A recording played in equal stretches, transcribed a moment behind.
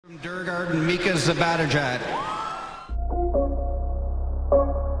Durgard Mika Zibanejad.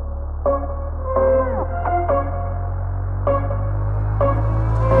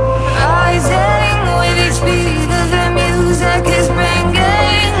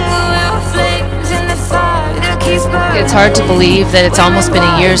 It's hard to believe that it's almost been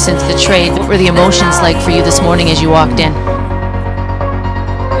a year since the trade. What were the emotions like for you this morning as you walked in?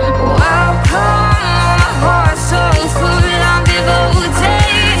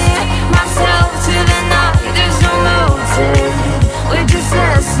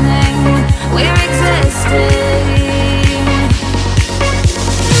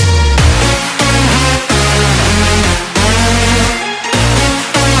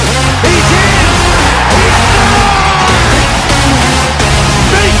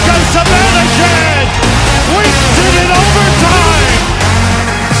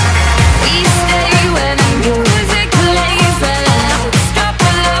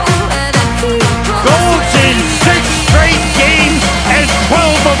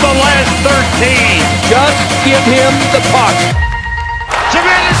 Just give him the puck.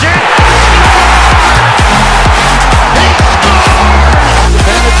 Zibanejad! He scores!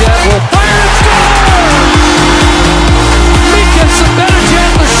 Zibanejad will fire and score! Mika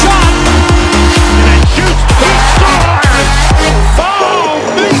Zibanejad the shot! And shoots, he scores! Oh,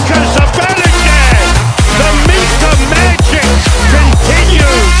 Mika Zibanejad! The Mika magic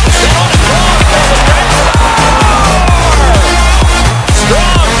continues!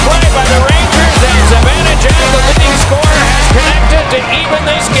 Strong play by the Rangers, and Zibanejad, the leading scorer, has connected to even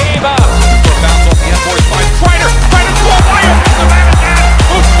this game up. Bounce off the end boards by Kreider. Kreider to a wire. Zibanejad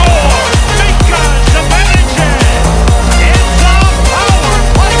who scores. Mika Zibanejad. It's a power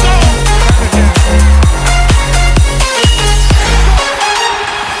play goal.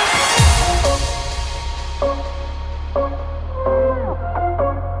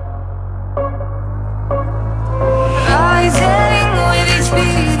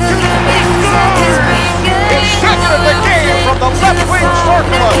 Second of the game from the left wing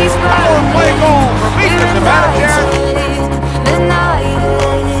circle. Power play goal for Mika Zibanejad.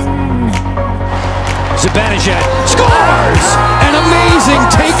 Zibanejad scores! An amazing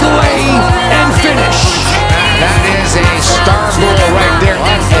takeaway and finish. That is a star goal right there.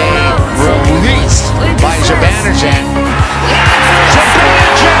 And a release by Zibanejad.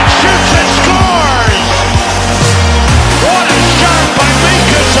 Zibanejad shoots and scores. What a shot by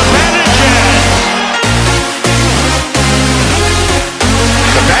Mika Zibanejad.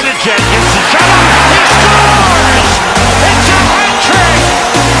 Zibanejad gets the shot up. He scores. It's a hat trick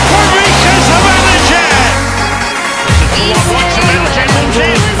for Mika Zibanejad. Zibanejad moves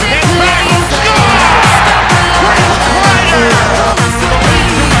in and back. Scores. Chris Kreider.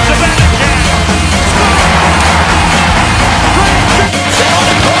 Zibanejad.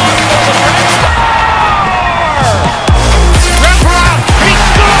 Wraparound, he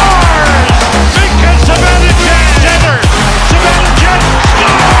scores! Mika Zibanejad centers. Zibanejad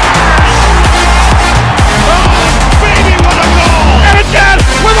scores! Oh, baby, what a goal! And again,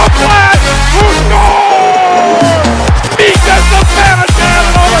 with a flash, who scores? Mika Zibanejad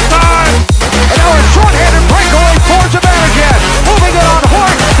in overtime! And now a short-handed breakaway for Zibanejad. Moving it on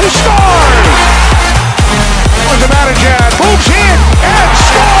Hort, he scores! Zibanejad moves in and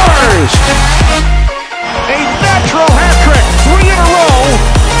scores! A natural hat trick, 3 in a row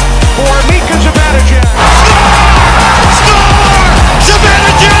for Mika Zibanejad. Score!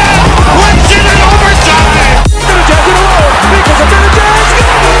 Zibanejad wins it in overtime! Zibanejad in a row. Mika Zibanejad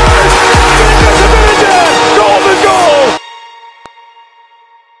scores! Mika Zibanejad, golden goal!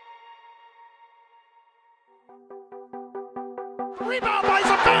 Rebound by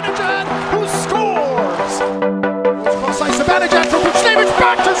Zibanejad, who scores! Cross ice Zibanejad from Kruse,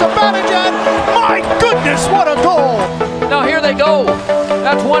 back to Zibanejad. My goodness, what a goal! Now here they go.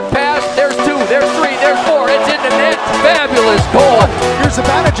 That's one pass. There's two. There's three. There's four. It's in the net. Fabulous goal. Here's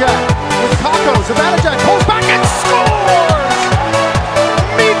Zibanejad with Kako. Zibanejad pulls back and scores!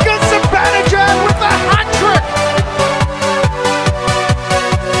 Mika Zibanejad with the hat trick!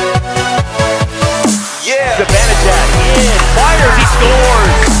 Yeah. Zibanejad in. Fires. He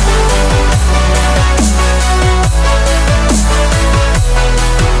scores.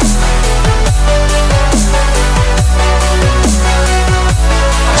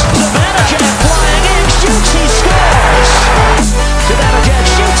 Zibanejad flying in, shoots, he scores! Zibanejad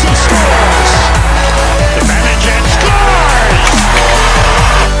shoots, he scores! Zibanejad scores!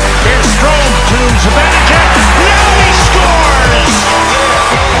 Here's Strome to Zibanejad. Now he scores!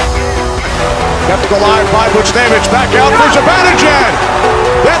 Kept the line by Buchnevich. Back out for Zibanejad.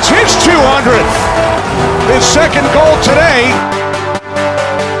 That's his 200th. His second goal today.